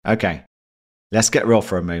Okay, let's get real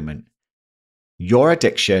for a moment. Your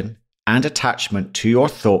addiction and attachment to your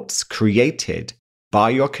thoughts created by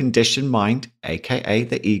your conditioned mind, aka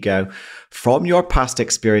the ego, from your past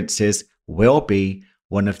experiences will be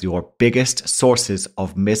one of your biggest sources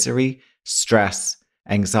of misery, stress,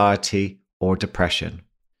 anxiety, or depression.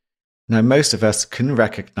 Now, most of us can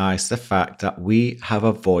recognize the fact that we have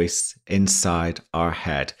a voice inside our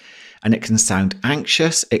head. And it can sound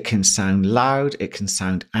anxious, it can sound loud, it can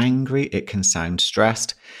sound angry, it can sound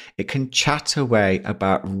stressed. It can chat away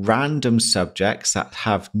about random subjects that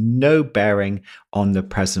have no bearing on the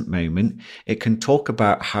present moment. It can talk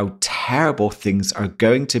about how terrible things are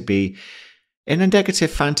going to be in a negative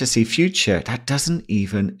fantasy future that doesn't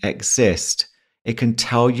even exist. It can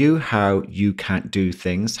tell you how you can't do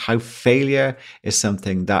things, how failure is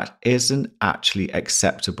something that isn't actually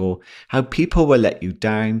acceptable, how people will let you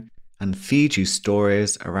down, and feed you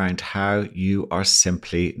stories around how you are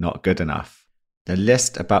simply not good enough. The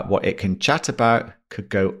list about what it can chat about could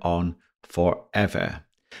go on forever.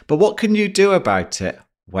 But what can you do about it?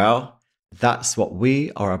 Well, that's what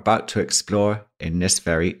we are about to explore in this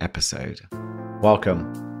very episode.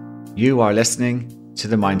 Welcome. You are listening to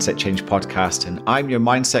the Mindset Change Podcast, and I'm your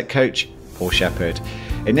mindset coach, Paul Shepherd.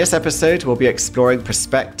 In this episode, we'll be exploring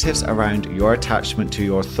perspectives around your attachment to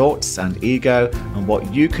your thoughts and ego and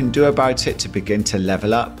what you can do about it to begin to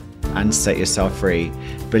level up and set yourself free.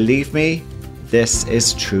 Believe me, this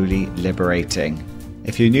is truly liberating.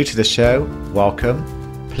 If you're new to the show, welcome.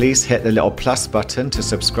 Please hit the little plus button to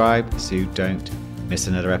subscribe so you don't miss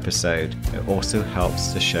another episode. It also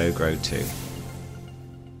helps the show grow too.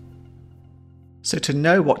 So to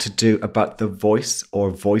know what to do about the voice or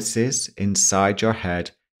voices inside your head,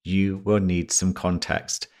 you will need some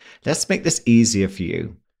context. Let's make this easier for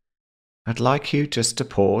you. I'd like you just to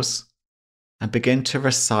pause and begin to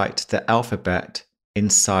recite the alphabet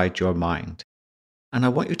inside your mind. And I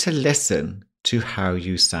want you to listen to how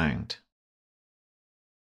you sound.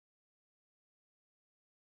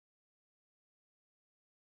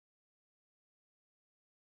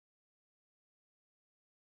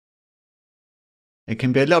 It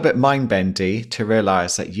can be a little bit mind-bendy to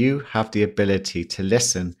realize that you have the ability to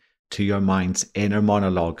listen to your mind's inner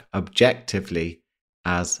monologue objectively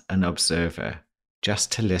as an observer, just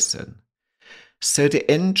to listen. So the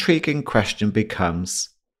intriguing question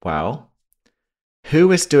becomes, well, who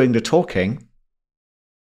is doing the talking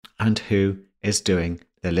and who is doing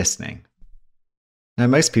the listening? Now,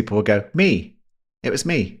 most people will go, me. It was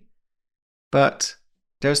me. But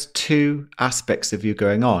there's two aspects of you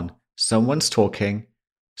going on. Someone's talking,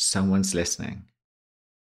 someone's listening.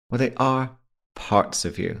 Well, they are parts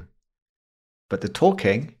of you. But the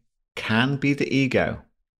talking can be the ego.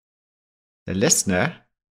 The listener,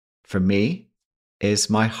 for me, is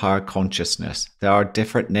my higher consciousness. There are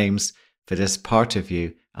different names for this part of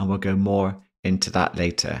you, and we'll go more into that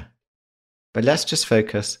later. But let's just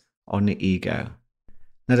focus on the ego.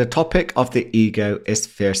 Now, the topic of the ego is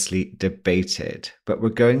fiercely debated, but we're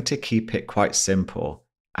going to keep it quite simple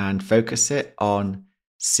and focus it on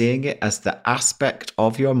seeing it as the aspect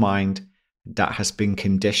of your mind that has been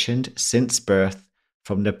conditioned since birth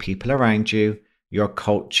from the people around you, your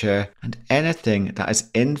culture, and anything that has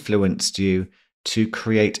influenced you to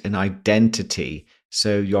create an identity.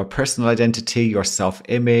 So your personal identity, your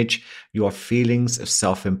self-image, your feelings of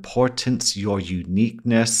self-importance, your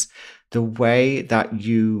uniqueness, the way that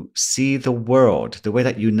you see the world, the way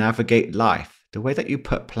that you navigate life, the way that you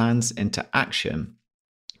put plans into action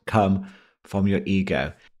come from your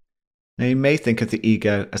ego. Now, you may think of the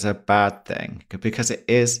ego as a bad thing because it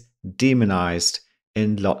is demonized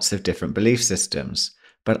in lots of different belief systems.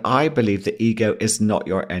 But I believe the ego is not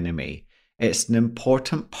your enemy. It's an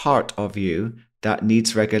important part of you that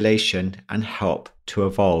needs regulation and help to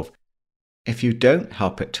evolve. If you don't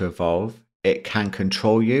help it to evolve, it can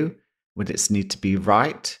control you with its need to be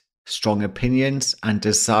right, strong opinions, and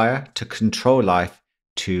desire to control life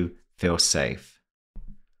to feel safe.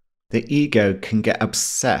 The ego can get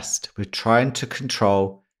obsessed with trying to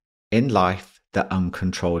control in life the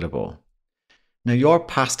uncontrollable. Now, your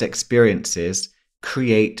past experiences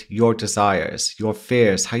create your desires, your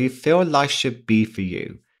fears, how you feel life should be for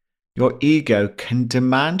you. Your ego can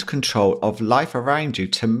demand control of life around you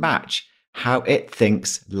to match how it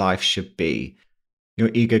thinks life should be.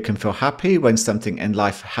 Your ego can feel happy when something in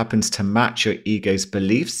life happens to match your ego's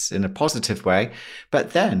beliefs in a positive way,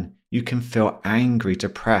 but then you can feel angry,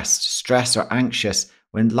 depressed, stressed, or anxious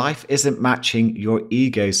when life isn't matching your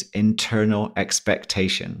ego's internal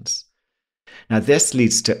expectations. Now, this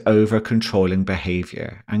leads to over-controlling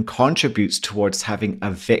behavior and contributes towards having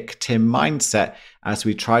a victim mindset as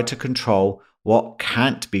we try to control what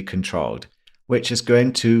can't be controlled, which is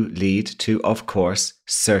going to lead to, of course,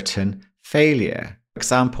 certain failure. For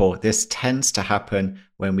example, this tends to happen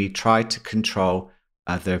when we try to control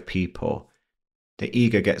other people. The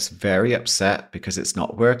ego gets very upset because it's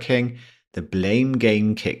not working. The blame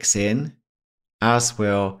game kicks in, as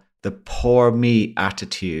will the poor me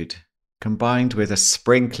attitude, combined with a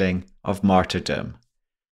sprinkling of martyrdom.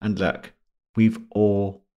 And look, we've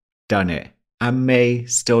all done it and may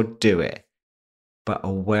still do it. But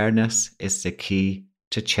awareness is the key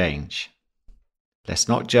to change. Let's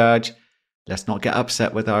not judge. Let's not get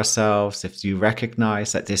upset with ourselves. If you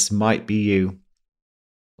recognize that this might be you,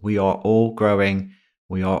 we are all growing.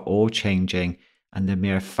 We are all changing. And the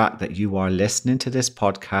mere fact that you are listening to this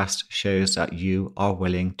podcast shows that you are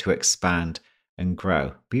willing to expand and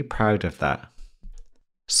grow. Be proud of that.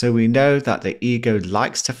 So we know that the ego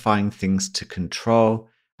likes to find things to control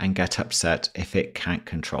and get upset if it can't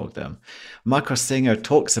control them. Michael Singer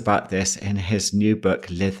talks about this in his new book,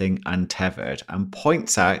 Living Untethered, and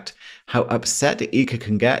points out how upset the ego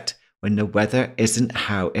can get when the weather isn't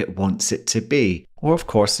how it wants it to be. Or of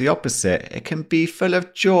course the opposite, it can be full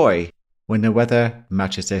of joy when the weather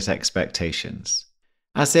matches its expectations.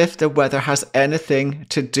 As if the weather has anything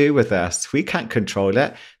to do with us. We can't control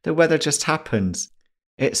it. The weather just happens.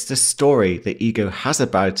 It's the story the ego has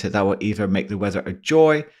about it that will either make the weather a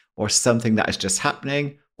joy or something that is just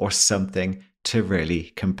happening or something to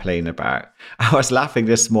really complain about. I was laughing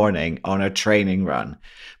this morning on a training run.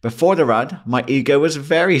 Before the run, my ego was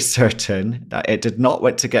very certain that it did not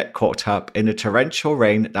want to get caught up in the torrential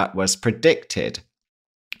rain that was predicted,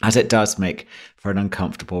 as it does make for an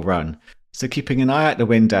uncomfortable run. So keeping an eye out the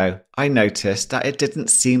window, I noticed that it didn't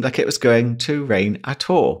seem like it was going to rain at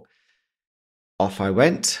all. Off I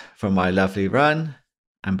went for my lovely run,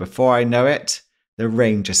 and before I know it, the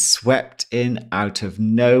rain just swept in out of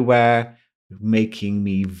nowhere, making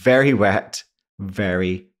me very wet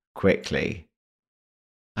very quickly.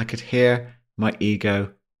 I could hear my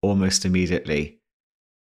ego almost immediately.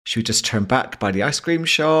 Should we just turn back by the ice cream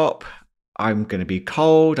shop? I'm going to be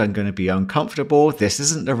cold. I'm going to be uncomfortable. This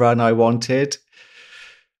isn't the run I wanted.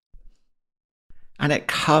 And it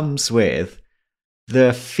comes with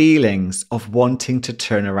the feelings of wanting to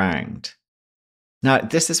turn around. Now,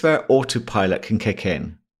 this is where autopilot can kick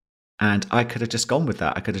in. And I could have just gone with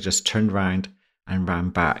that. I could have just turned around and ran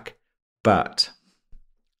back. But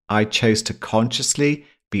I chose to consciously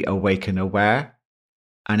be awake and aware.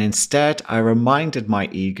 And instead, I reminded my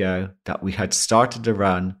ego that we had started the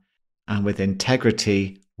run, and with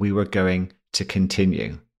integrity, we were going to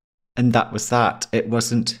continue. And that was that. It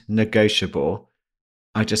wasn't negotiable.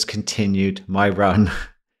 I just continued my run.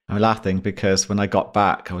 I'm laughing because when I got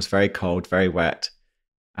back, I was very cold, very wet,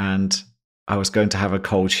 and I was going to have a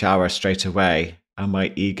cold shower straight away. And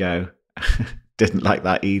my ego didn't like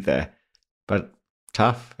that either. But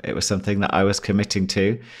tough. It was something that I was committing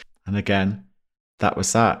to. And again, that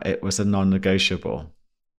was that. It was a non-negotiable.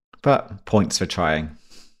 But points for trying.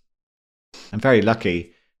 I'm very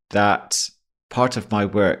lucky that part of my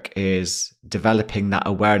work is developing that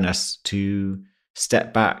awareness to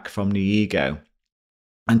step back from the ego.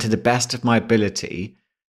 And to the best of my ability,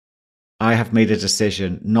 I have made a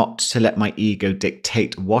decision not to let my ego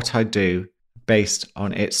dictate what I do based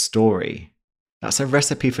on its story. That's a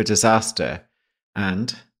recipe for disaster.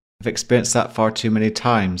 And I've experienced that far too many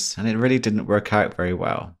times, and it really didn't work out very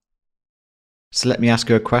well. So let me ask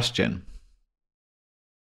you a question.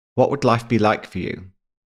 What would life be like for you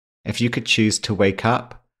if you could choose to wake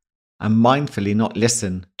up and mindfully not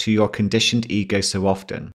listen to your conditioned ego so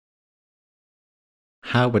often?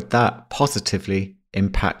 How would that positively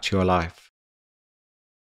impact your life?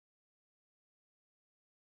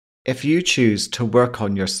 If you choose to work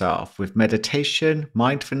on yourself with meditation,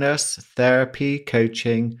 mindfulness, therapy,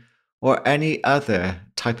 coaching, or any other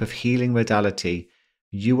type of healing modality,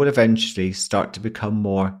 you will eventually start to become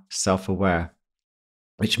more self-aware,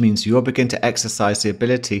 which means you'll begin to exercise the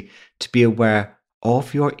ability to be aware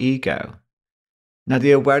of your ego. Now,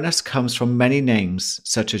 the awareness comes from many names,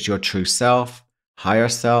 such as your true self,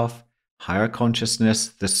 higher consciousness,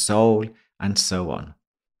 the soul, and so on.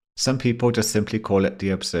 Some people just simply call it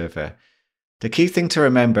the observer. The key thing to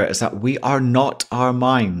remember is that we are not our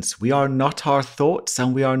minds, we are not our thoughts,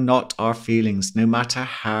 and we are not our feelings, no matter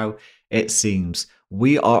how it seems.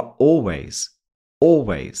 We are always,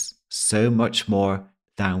 always so much more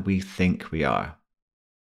than we think we are.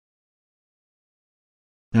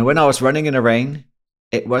 Now, when I was running in the rain,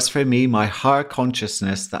 it was for me my higher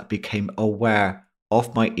consciousness that became aware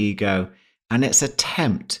of my ego and its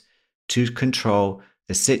attempt to control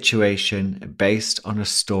the situation based on a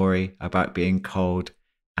story about being cold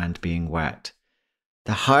and being wet.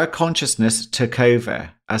 The higher consciousness took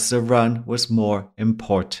over as the run was more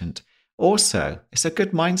important. Also, it's a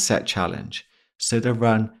good mindset challenge. So the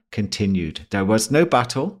run continued. There was no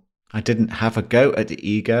battle. I didn't have a go at the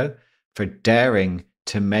ego for daring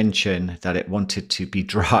to mention that it wanted to be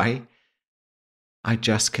dry. I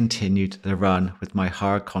just continued the run with my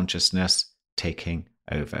higher consciousness taking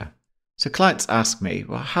over. So clients ask me,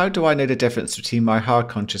 well, how do I know the difference between my higher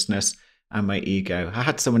consciousness and my ego? I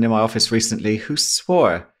had someone in my office recently who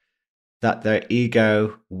swore that their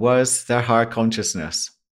ego was their higher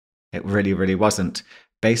consciousness. It really, really wasn't,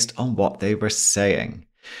 based on what they were saying.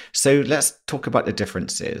 So let's talk about the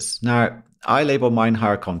differences. Now, I label mine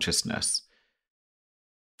higher consciousness.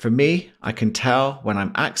 For me, I can tell when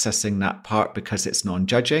I'm accessing that part because it's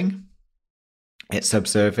non-judging, it's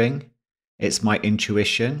observing, it's my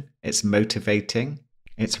intuition, it's motivating,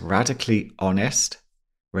 it's radically honest,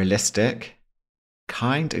 realistic,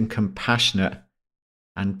 kind and compassionate,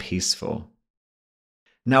 and peaceful.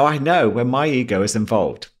 Now I know when my ego is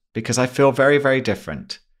involved because I feel very, very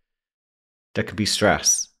different. There could be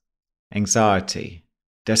stress, anxiety,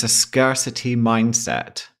 there's a scarcity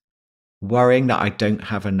mindset, worrying that I don't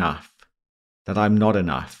have enough, that I'm not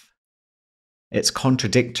enough. It's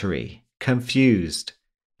contradictory, confused,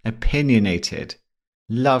 opinionated,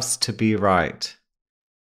 loves to be right,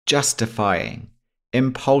 justifying,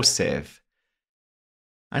 impulsive,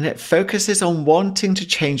 and it focuses on wanting to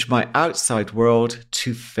change my outside world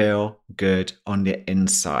to feel good on the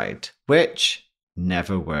inside, which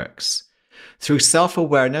never works. Through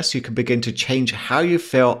self-awareness, you can begin to change how you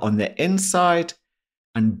feel on the inside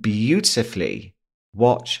and beautifully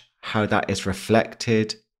watch how that is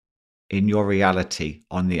reflected in your reality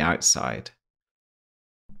on the outside.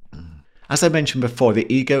 As I mentioned before,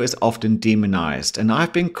 the ego is often demonized, and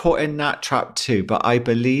I've been caught in that trap too, but I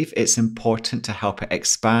believe it's important to help it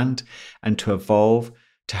expand and to evolve,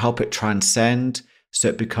 to help it transcend so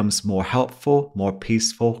it becomes more helpful, more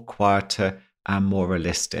peaceful, quieter, and more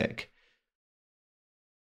realistic.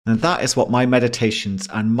 And that is what my meditations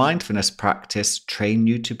and mindfulness practice train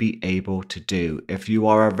you to be able to do. If you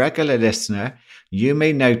are a regular listener, you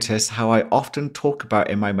may notice how I often talk about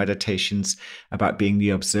in my meditations about being the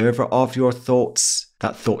observer of your thoughts,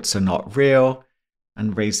 that thoughts are not real,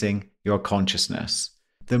 and raising your consciousness.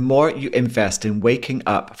 The more you invest in waking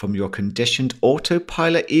up from your conditioned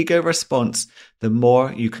autopilot ego response, the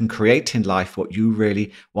more you can create in life what you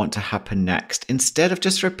really want to happen next, instead of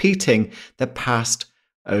just repeating the past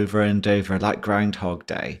over and over like Groundhog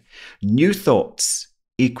Day. New thoughts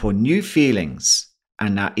equal new feelings,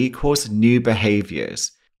 and that equals new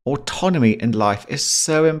behaviors. Autonomy in life is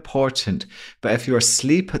so important, but if you're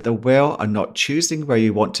asleep at the wheel and not choosing where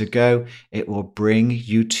you want to go, it will bring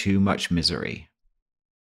you too much misery.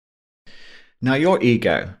 Now, your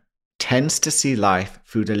ego tends to see life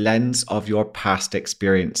through the lens of your past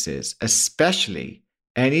experiences, especially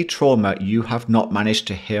any trauma you have not managed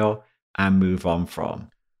to heal and move on from.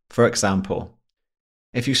 For example,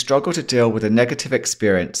 if you struggle to deal with a negative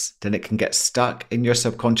experience, then it can get stuck in your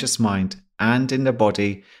subconscious mind and in the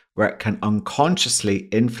body, where it can unconsciously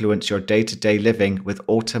influence your day-to-day living with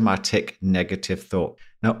automatic negative thought.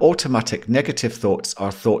 Now, automatic negative thoughts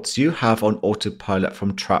are thoughts you have on autopilot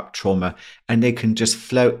from trapped trauma, and they can just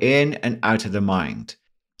flow in and out of the mind.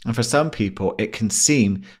 And for some people, it can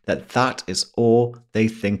seem that that is all they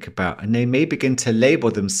think about, and they may begin to label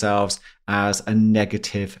themselves as a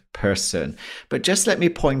negative person. But just let me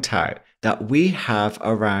point out that we have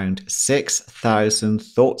around 6,000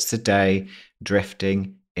 thoughts a day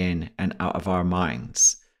drifting in and out of our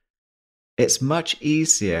minds. It's much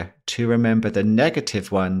easier to remember the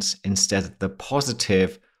negative ones instead of the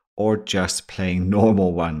positive or just plain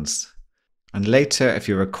normal ones. And later, if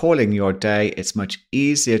you're recalling your day, it's much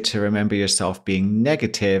easier to remember yourself being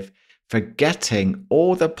negative, forgetting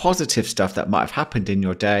all the positive stuff that might have happened in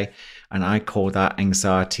your day. And I call that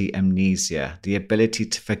anxiety amnesia, the ability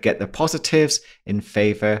to forget the positives in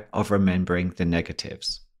favor of remembering the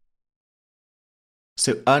negatives.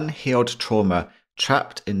 So unhealed trauma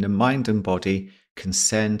trapped in the mind and body can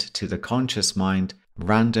send to the conscious mind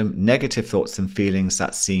random negative thoughts and feelings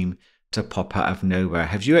that seem to pop out of nowhere.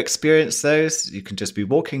 Have you experienced those? You can just be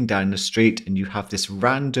walking down the street and you have this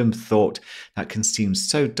random thought that can seem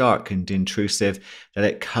so dark and intrusive that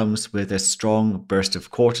it comes with a strong burst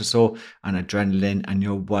of cortisol and adrenaline, and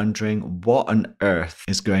you're wondering what on earth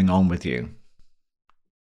is going on with you.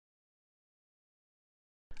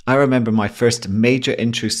 I remember my first major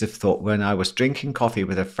intrusive thought when I was drinking coffee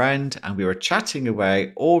with a friend and we were chatting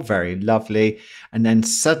away, all very lovely, and then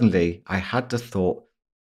suddenly I had the thought,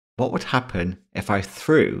 what would happen if I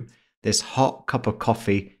threw this hot cup of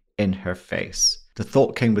coffee in her face. The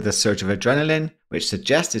thought came with a surge of adrenaline, which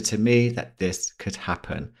suggested to me that this could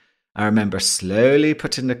happen. I remember slowly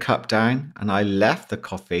putting the cup down and I left the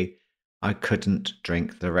coffee. I couldn't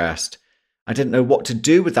drink the rest. I didn't know what to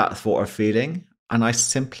do with that thought or feeling, and I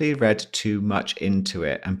simply read too much into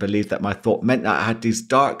it and believed that my thought meant that I had these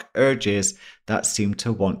dark urges that seemed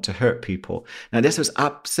to want to hurt people. Now, this was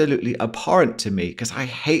absolutely abhorrent to me because I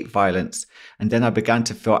hate violence, and then I began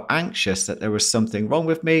to feel anxious that there was something wrong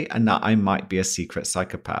with me and that I might be a secret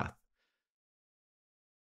psychopath.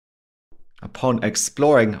 Upon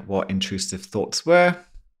exploring what intrusive thoughts were,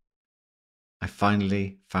 I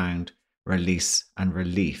finally found release and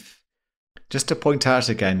relief. Just to point out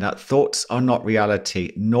again that thoughts are not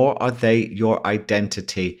reality, nor are they your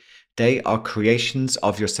identity. They are creations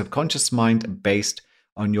of your subconscious mind based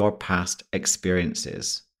on your past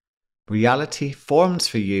experiences. Reality forms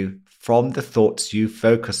for you from the thoughts you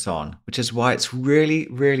focus on, which is why it's really,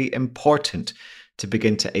 really important to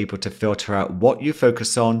begin to able to filter out what you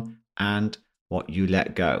focus on and what you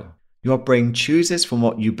let go. Your brain chooses from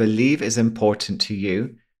what you believe is important to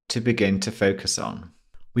you to begin to focus on.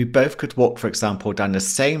 We both could walk, for example, down the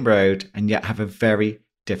same road and yet have a very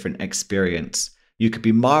different experience. You could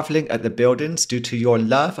be marveling at the buildings due to your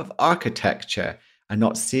love of architecture and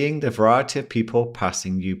not seeing the variety of people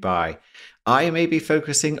passing you by. I may be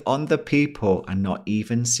focusing on the people and not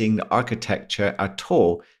even seeing the architecture at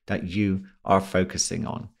all that you are focusing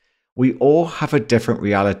on. We all have a different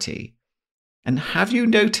reality. And have you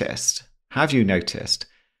noticed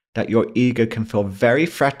that your ego can feel very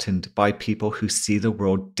threatened by people who see the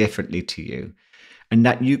world differently to you, and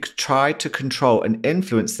that you try to control and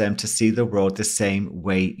influence them to see the world the same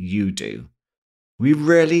way you do? We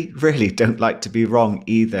really, really don't like to be wrong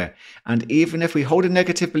either. And even if we hold a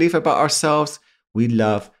negative belief about ourselves, we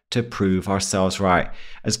love to prove ourselves right.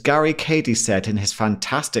 As Gary Cady said in his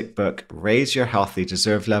fantastic book, Raise Your Healthy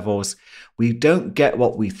Deserve Levels, we don't get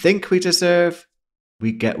what we think we deserve,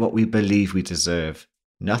 we get what we believe we deserve.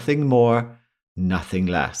 Nothing more, nothing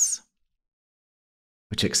less.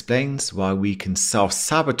 Which explains why we can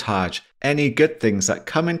self-sabotage any good things that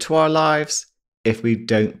come into our lives if we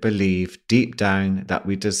don't believe deep down that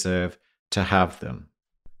we deserve to have them.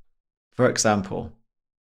 For example,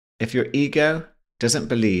 if your ego doesn't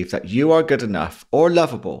believe that you are good enough or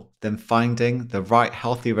lovable, then finding the right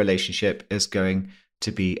healthy relationship is going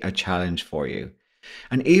to be a challenge for you.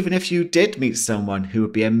 And even if you did meet someone who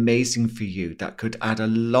would be amazing for you, that could add a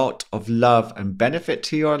lot of love and benefit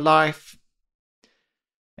to your life,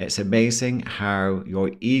 it's amazing how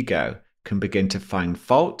your ego can begin to find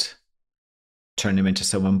fault, turn them into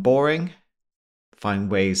someone boring,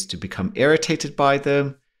 find ways to become irritated by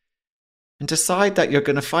them, and decide that you're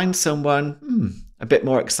going to find someone a bit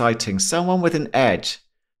more exciting, someone with an edge,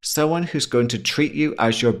 someone who's going to treat you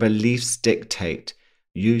as your beliefs dictate,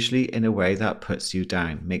 usually in a way that puts you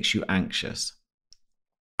down, makes you anxious.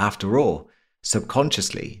 After all,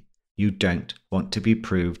 subconsciously, you don't want to be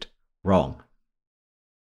proved wrong.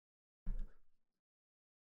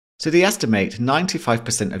 So they estimate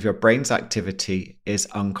 95% of your brain's activity is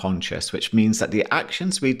unconscious, which means that the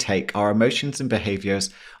actions we take, our emotions and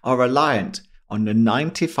behaviors, are reliant on the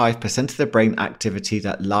 95% of the brain activity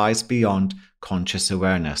that lies beyond conscious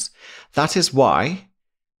awareness. That is why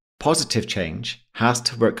positive change has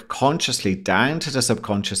to work consciously down to the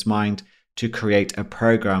subconscious mind to create a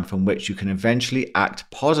program from which you can eventually act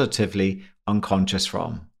positively unconscious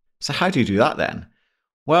from. So how do you do that then?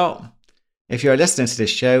 Well, if you're listening to this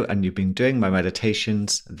show and you've been doing my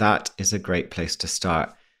meditations, that is a great place to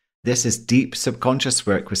start. This is deep subconscious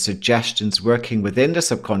work with suggestions working within the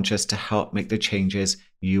subconscious to help make the changes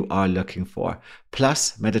you are looking for.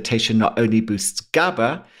 Plus, meditation not only boosts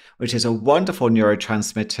GABA, which is a wonderful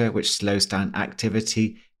neurotransmitter which slows down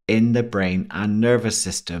activity in the brain and nervous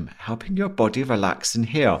system, helping your body relax and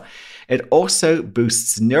heal. It also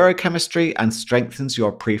boosts neurochemistry and strengthens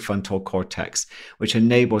your prefrontal cortex, which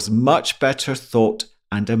enables much better thought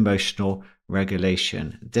and emotional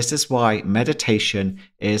regulation. This is why meditation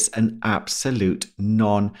is an absolute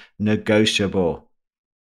non-negotiable.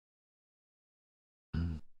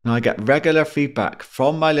 Now, I get regular feedback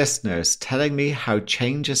from my listeners telling me how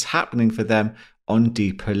change is happening for them on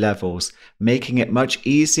deeper levels, making it much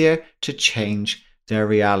easier to change their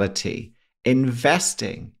reality.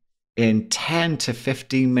 Investing in 10 to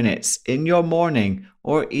 15 minutes in your morning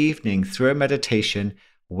or evening through a meditation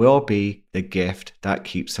will be the gift that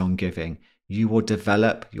keeps on giving. You will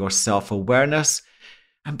develop your self-awareness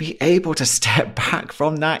and be able to step back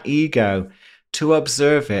from that ego to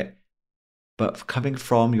observe it But coming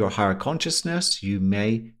from your higher consciousness, you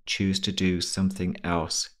may choose to do something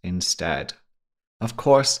else instead. Of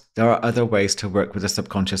course, there are other ways to work with the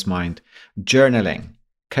subconscious mind. Journaling,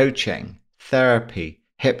 coaching, therapy,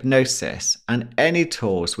 hypnosis, and any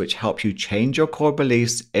tools which help you change your core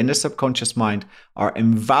beliefs in the subconscious mind are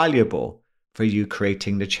invaluable for you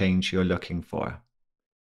creating the change you're looking for.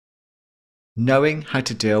 Knowing how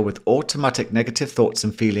to deal with automatic negative thoughts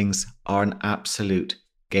and feelings are an absolute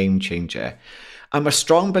game changer. I'm a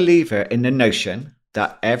strong believer in the notion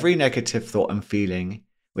that every negative thought and feeling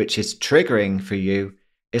which is triggering for you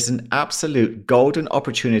is an absolute golden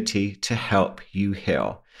opportunity to help you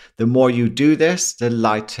heal. The more you do this, the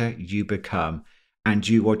lighter you become, and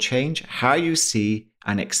you will change how you see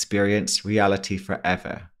and experience reality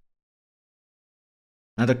forever.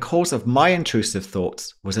 Now, the cause of my intrusive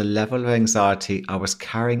thoughts was a level of anxiety I was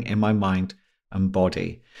carrying in my mind and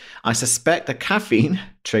body. I suspect that caffeine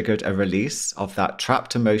triggered a release of that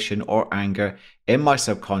trapped emotion or anger in my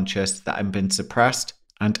subconscious that had been suppressed,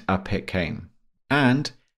 and up it came.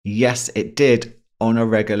 And yes, it did on a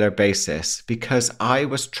regular basis because I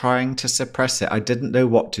was trying to suppress it. I didn't know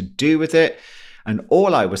what to do with it. And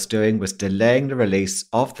all I was doing was delaying the release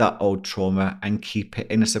of that old trauma and keep it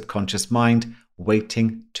in a subconscious mind,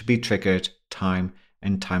 waiting to be triggered time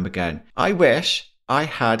and time again. I wish I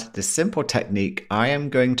had the simple technique I am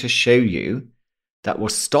going to show you that will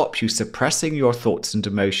stop you suppressing your thoughts and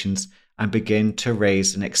emotions and begin to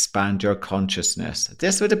raise and expand your consciousness.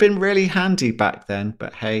 This would have been really handy back then,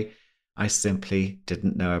 but hey, I simply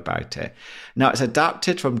didn't know about it. Now, it's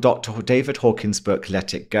adapted from Dr. David Hawkins' book,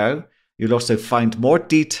 Let It Go. You'll also find more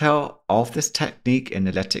detail of this technique in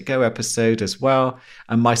the Let It Go episode as well.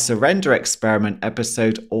 And my surrender experiment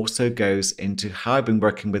episode also goes into how I've been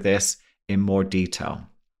working with this in more detail.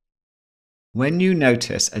 When you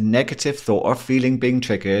notice a negative thought or feeling being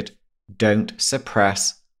triggered, don't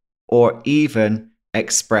suppress or even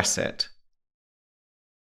express it.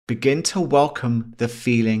 Begin to welcome the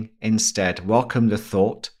feeling instead. Welcome the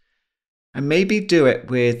thought. And maybe do it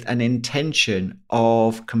with an intention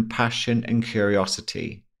of compassion and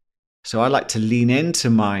curiosity. So I like to lean into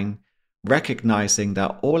mine, recognizing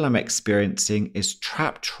that all I'm experiencing is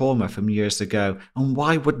trapped trauma from years ago. And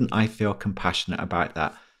why wouldn't I feel compassionate about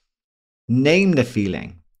that? Name the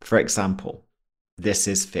feeling. For example, this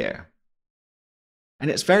is fear. And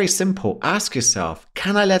it's very simple. Ask yourself,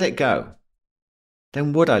 can I let it go?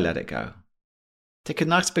 Then would I let it go? Take a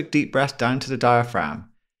nice big deep breath down to the diaphragm.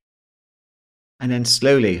 And then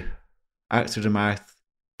slowly, out through the mouth,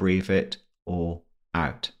 breathe it all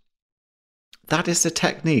out. That is the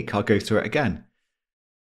technique. I'll go through it again.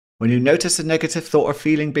 When you notice a negative thought or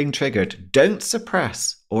feeling being triggered, don't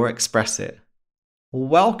suppress or express it.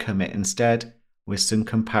 Welcome it instead with some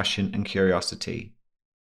compassion and curiosity.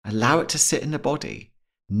 Allow it to sit in the body.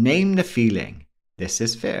 Name the feeling. This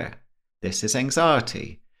is fear. This is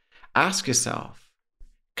anxiety. Ask yourself,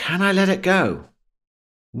 can I let it go?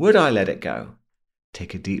 Would I let it go?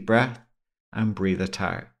 Take a deep breath and breathe it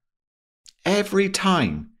out. Every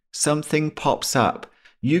time something pops up,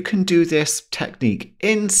 you can do this technique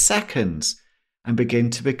in seconds and begin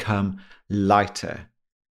to become lighter.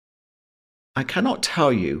 I cannot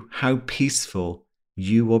tell you how peaceful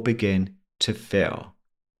you will begin to feel.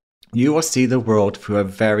 You will see the world through a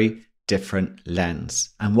very different lens.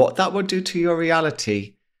 And what that will do to your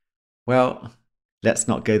reality, well, let's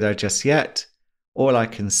not go there just yet. All I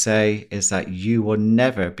can say is that you will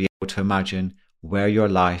never be able to imagine where your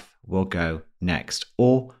life will go next,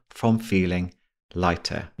 all from feeling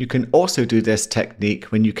lighter. You can also do this technique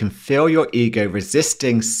when you can feel your ego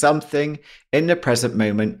resisting something in the present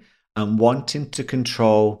moment and wanting to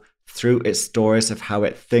control through its stories of how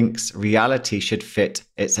it thinks reality should fit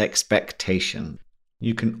its expectation.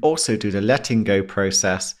 You can also do the letting go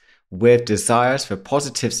process with desires for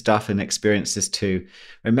positive stuff and experiences too.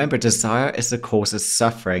 Remember, desire is the cause of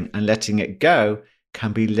suffering, and letting it go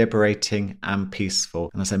can be liberating and peaceful.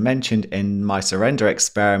 And as I mentioned in my surrender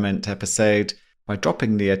experiment episode, by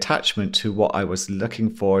dropping the attachment to what I was looking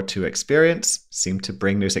for to experience, seemed to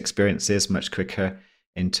bring those experiences much quicker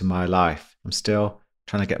into my life. I'm still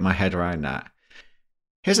trying to get my head around that.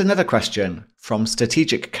 Here's another question from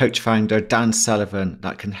strategic coach founder Dan Sullivan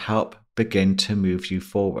that can help begin to move you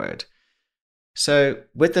forward. So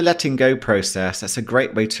with the letting go process, that's a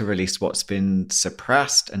great way to release what's been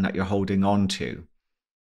suppressed and that you're holding on to.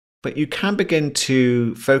 But you can begin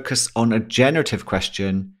to focus on a generative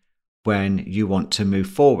question when you want to move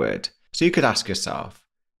forward. So you could ask yourself,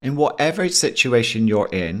 in whatever situation you're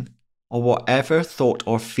in, or whatever thought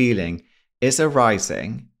or feeling is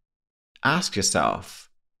arising, ask yourself,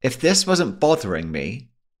 if this wasn't bothering me,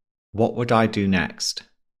 What would I do next?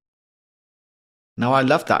 Now, I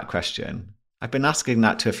love that question. I've been asking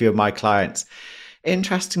that to a few of my clients.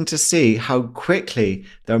 Interesting to see how quickly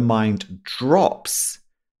their mind drops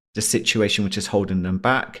the situation which is holding them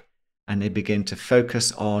back, and they begin to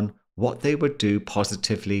focus on what they would do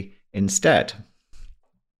positively instead.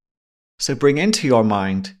 So bring into your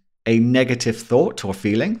mind a negative thought or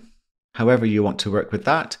feeling, however you want to work with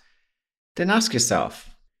that. Then ask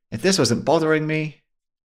yourself, if this wasn't bothering me,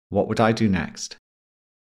 what would I do next?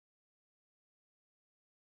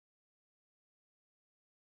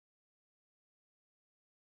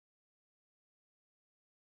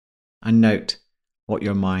 And note what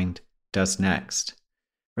your mind does next.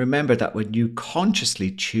 Remember that when you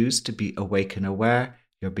consciously choose to be awake and aware,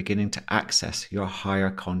 you're beginning to access your higher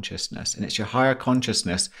consciousness. And it's your higher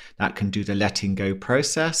consciousness that can do the letting go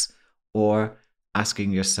process, or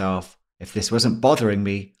asking yourself, if this wasn't bothering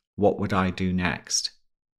me, what would I do next?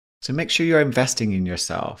 So make sure you're investing in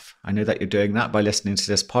yourself. I know that you're doing that by listening to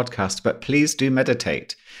this podcast, but please do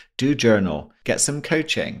meditate, do journal, get some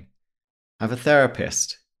coaching, have a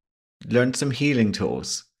therapist, learn some healing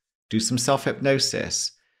tools, do some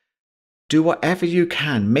self-hypnosis. Do whatever you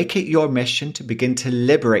can. Make it your mission to begin to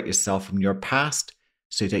liberate yourself from your past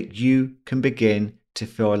so that you can begin to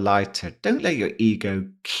feel lighter. Don't let your ego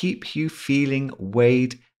keep you feeling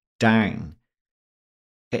weighed down.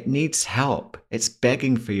 It needs help. It's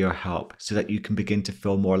begging for your help so that you can begin to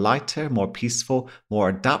feel more lighter, more peaceful, more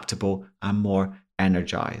adaptable, and more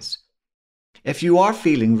energized. If you are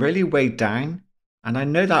feeling really weighed down, and I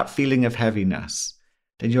know that feeling of heaviness,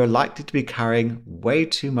 then you're likely to be carrying way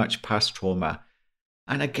too much past trauma.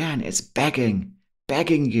 And again, it's begging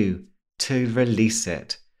you to release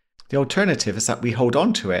it. The alternative is that we hold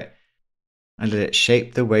on to it and let it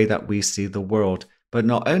shape the way that we see the world. But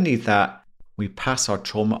not only that, we pass our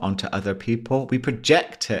trauma onto other people, we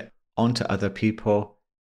project it onto other people,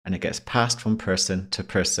 and it gets passed from person to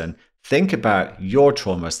person. Think about your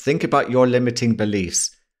traumas. Think about your limiting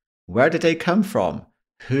beliefs. Where did they come from?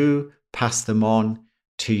 Who passed them on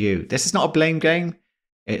to you? This is not a blame game.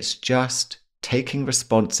 It's just taking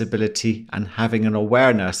responsibility and having an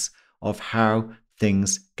awareness of how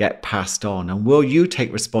things get passed on. And will you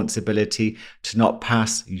take responsibility to not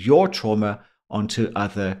pass your trauma onto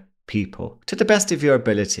other people to the best of your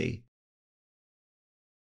ability?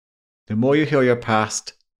 The more you heal your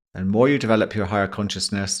past, the more you develop your higher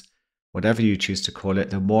consciousness, whatever you choose to call it,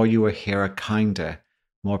 the more you will hear a kinder,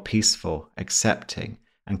 more peaceful, accepting,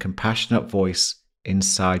 and compassionate voice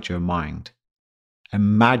inside your mind.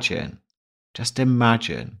 Just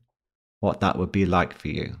imagine what that would be like for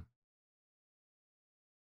you.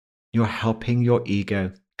 You're helping your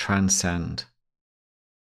ego transcend.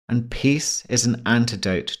 And peace is an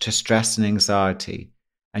antidote to stress and anxiety,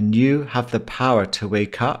 and you have the power to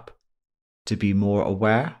wake up, to be more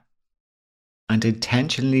aware, and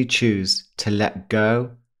intentionally choose to let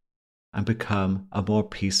go and become a more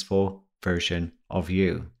peaceful version of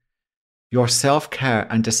you. Your self-care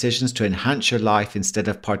and decisions to enhance your life instead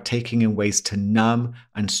of partaking in ways to numb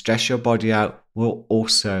and stress your body out will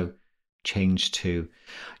also change too.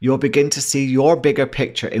 You'll begin to see your bigger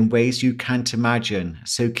picture in ways you can't imagine.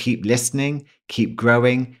 So keep listening, keep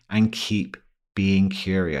growing, and keep being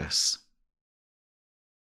curious.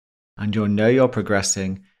 And you'll know you're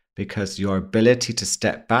progressing because your ability to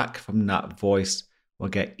step back from that voice will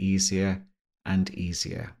get easier and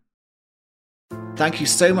easier. Thank you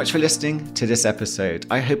so much for listening to this episode.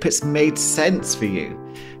 I hope it's made sense for you.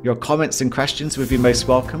 Your comments and questions would be most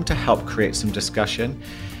welcome to help create some discussion.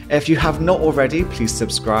 If you have not already, please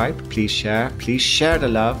subscribe, please share the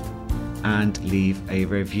love, and leave a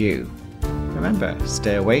review. Remember,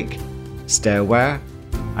 stay awake, stay aware,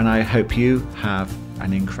 and I hope you have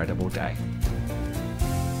an incredible day.